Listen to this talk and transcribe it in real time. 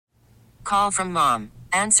Call from mom.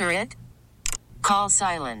 Answer it. Call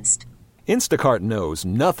silenced. Instacart knows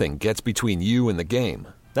nothing gets between you and the game.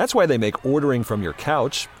 That's why they make ordering from your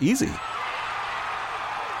couch easy.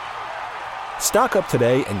 Stock up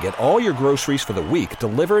today and get all your groceries for the week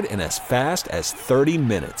delivered in as fast as 30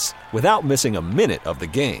 minutes without missing a minute of the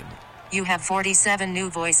game. You have 47 new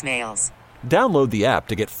voicemails. Download the app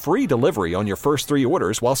to get free delivery on your first 3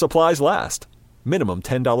 orders while supplies last. Minimum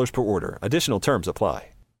 $10 per order. Additional terms apply.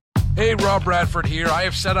 Hey, Rob Bradford here. I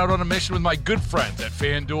have set out on a mission with my good friends at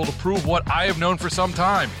FanDuel to prove what I have known for some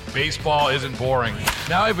time. Baseball isn't boring.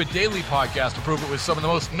 Now I have a daily podcast to prove it with some of the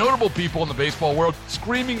most notable people in the baseball world,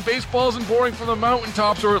 screaming baseball isn't boring from the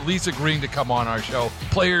mountaintops, or at least agreeing to come on our show.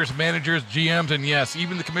 Players, managers, GMs, and yes,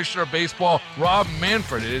 even the commissioner of baseball, Rob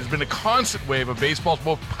Manfred. It has been a constant wave of baseball's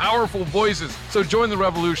most powerful voices. So join the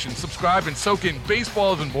revolution. Subscribe and soak in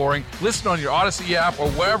Baseball Isn't Boring. Listen on your Odyssey app or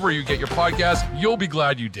wherever you get your podcasts. You'll be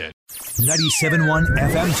glad you did. 97.1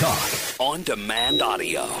 FM Talk. On demand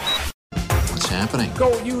audio. What's happening?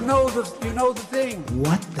 Go, you know the thing.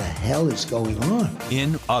 What the hell is going on?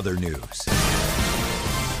 In other news.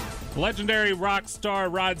 Legendary rock star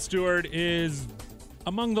Rod Stewart is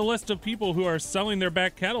among the list of people who are selling their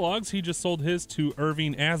back catalogs. He just sold his to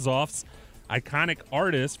Irving Azoff's Iconic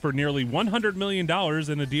Artists for nearly $100 million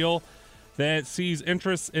in a deal that sees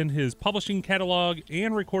interest in his publishing catalog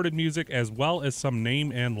and recorded music, as well as some name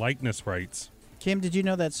and likeness rights. Kim, did you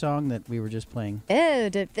know that song that we were just playing?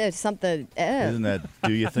 Something. Isn't that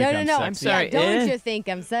Do You Think I'm No, Sexy? I'm sorry. Don't you think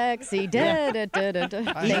I'm sexy?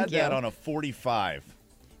 I had that on a 45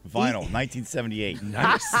 vinyl, 1978.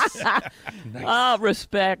 Nice.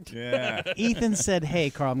 Respect. Yeah. Ethan said, hey,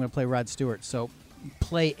 Carl, I'm going to play Rod Stewart, so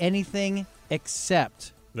play anything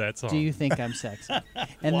except that song. Do You Think I'm Sexy?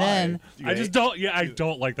 And then I just don't. Yeah, I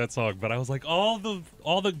don't like that song. But I was like, all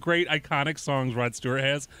the great iconic songs Rod Stewart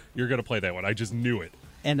has, you're gonna play that one. I just knew it.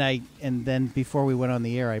 And then before we went on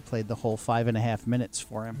the air, I played the whole 5.5 minutes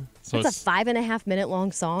for him. So it's a 5.5 minute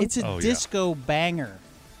long song. It's a disco banger.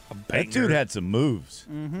 That dude had some moves,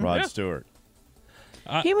 Rod Stewart.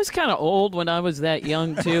 He was kind of old when I was that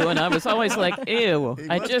young too, and I was always like, "Ew!"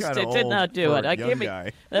 It did not do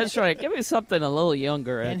it. That's right. Give me something a little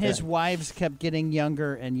younger. And his wives kept getting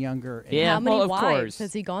younger and younger. And yeah, how many of wives course.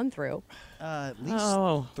 has he gone through? At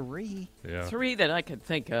least 3. Yeah. 3 that I could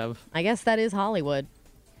think of. I guess that is Hollywood.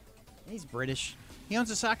 He's British. He owns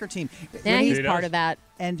a soccer team. Yeah, he's part of that.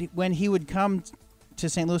 And when he would come to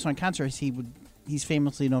St. Louis on concerts, he's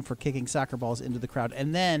famously known for kicking soccer balls into the crowd.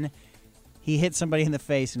 And then he hit somebody in the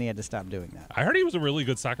face, and he had to stop doing that. I heard he was a really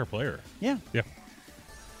good soccer player. Yeah.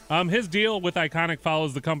 Yeah. His deal with Iconic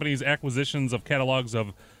follows the company's acquisitions of catalogs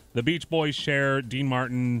of the Beach Boys, Cher, Dean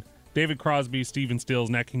Martin, David Crosby, Stephen Stills,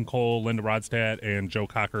 Nat King Cole, Linda Ronstadt, and Joe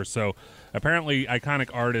Cocker. So apparently Iconic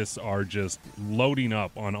artists are just loading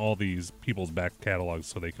up on all these people's back catalogs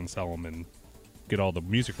so they can sell them and get all the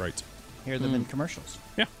music rights. Hear them in commercials.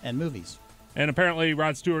 Yeah. And movies. And apparently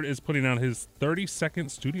Rod Stewart is putting out his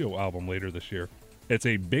 32nd studio album later this year. It's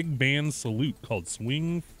a big band salute called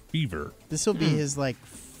Swing Fever. This will be his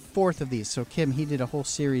 4th of these. So Kim, he did a whole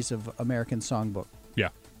series of American songbook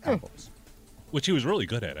albums. Which he was really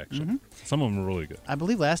good at, actually. Mm-hmm. Some of them were really good. I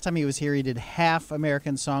believe last time he was here, he did half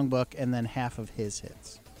American Songbook and then half of his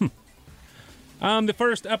hits. The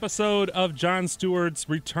first episode of Jon Stewart's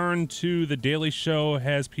return to The Daily Show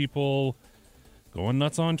has people going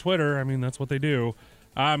nuts on Twitter. I mean, that's what they do.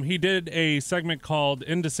 He did a segment called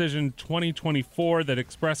Indecision 2024 that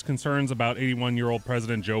expressed concerns about 81-year-old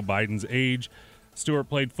President Joe Biden's age. Stewart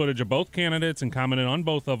played footage of both candidates and commented on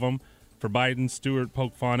both of them. For Biden, Stewart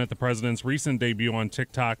poked fun at the president's recent debut on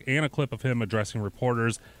TikTok and a clip of him addressing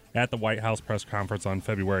reporters at the White House press conference on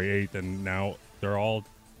February 8th. And now they're all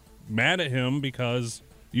mad at him because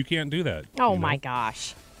you can't do that. Oh, my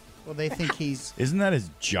gosh. Well, they think he's... Isn't that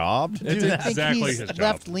his job to do that? Exactly he's his job.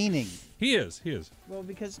 left-leaning. He is. Well,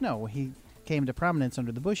 because, he came to prominence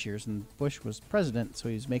under the Bush years, and Bush was president, so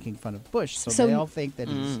he was making fun of Bush. So they all think that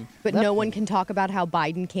he's But no one can talk about how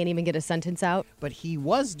Biden can't even get a sentence out? But he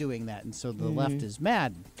was doing that, and so the left is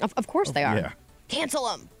mad. Of course they are. Yeah.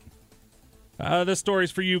 Cancel him. This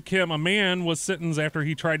story's for you, Kim. A man was sentenced after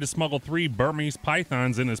he tried to smuggle 3 Burmese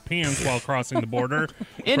pythons in his pants while crossing the border.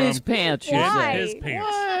 His pants, you Why? His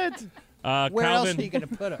pants. What? Where else are you going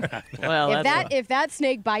to put him? Well, if that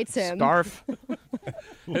snake bites him. Scarf.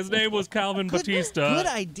 His name was Calvin Batista. Good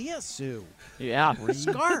idea, Sue. Yeah.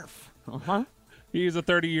 Scarf. Uh-huh. He's a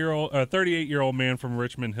 38-year-old man from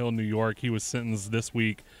Richmond Hill, New York. He was sentenced this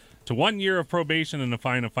week to 1 year of probation and a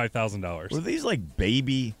fine of $5,000. Were these like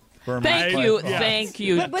baby Burmese Thank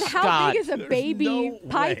you, But how Scott. big is a baby no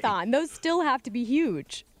python? Those still have to be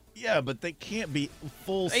huge. Yeah, but they can't be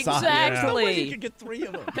full size. Exactly. You can get 3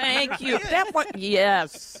 of them. Thank you.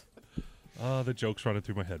 Yes. The joke's running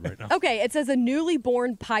through my head right now. Okay, it says a newly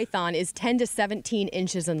born python is 10 to 17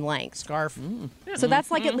 inches in length. Scarf. So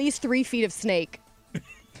that's like at least 3 feet of snake.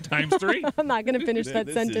 Times 3? I'm not going to finish that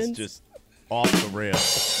sentence. This is just off the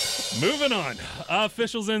rails. Moving on.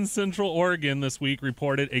 Officials in Central Oregon this week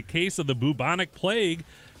reported a case of the bubonic plague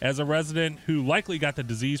as a resident who likely got the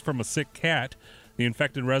disease from a sick cat. The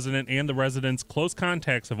infected resident and the resident's close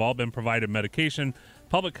contacts have all been provided medication,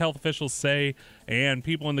 public health officials say, and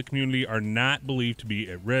people in the community are not believed to be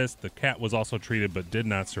at risk. The cat was also treated but did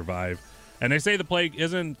not survive. And they say the plague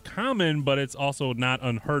isn't common, but it's also not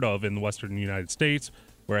unheard of in the western United States,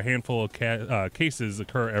 where a handful of cases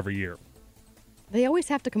occur every year. They always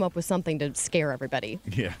have to come up with something to scare everybody.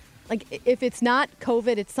 Yeah. Like, if it's not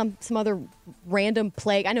COVID, it's some other random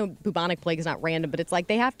plague. I know bubonic plague is not random, but it's like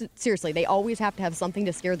they have to, seriously, they always have to have something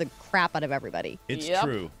to scare the crap out of everybody. It's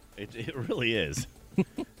true. It really is.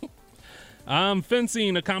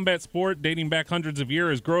 Fencing, a combat sport dating back hundreds of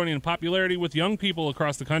years, is growing in popularity with young people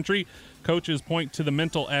across the country. Coaches point to the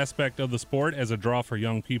mental aspect of the sport as a draw for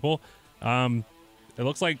young people. It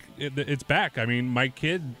looks like it's back. I mean, my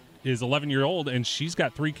kid is 11-year-old, and she's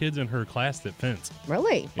got 3 kids in her class that fence.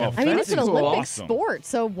 Really? Yeah. I mean, it's an Olympic sport,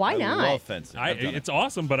 so why not? I love fencing. It's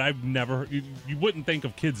awesome, but I've never... You wouldn't think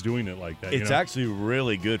of kids doing it like that. It's actually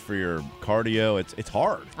really good for your cardio. It's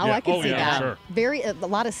hard. Oh, I can see that. Sure. A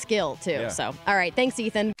lot of skill, too. Yeah. So, all right. Thanks,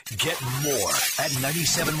 Ethan. Get more at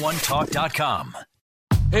 971talk.com.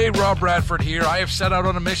 Hey, Rob Bradford here. I have set out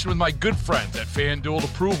on a mission with my good friends at FanDuel to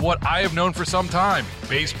prove what I have known for some time.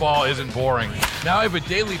 Baseball isn't boring. Now I have a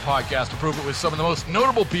daily podcast to prove it with some of the most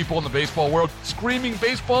notable people in the baseball world, screaming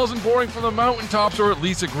baseball isn't boring from the mountaintops, or at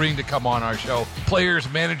least agreeing to come on our show. Players,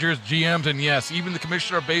 managers, GMs, and yes, even the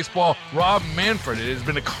commissioner of baseball, Rob Manfred. It has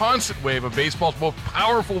been a constant wave of baseball's most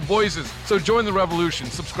powerful voices. So join the revolution.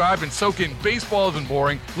 Subscribe and soak in Baseball Isn't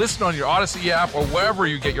Boring. Listen on your Odyssey app or wherever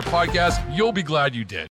you get your podcasts. You'll be glad you did.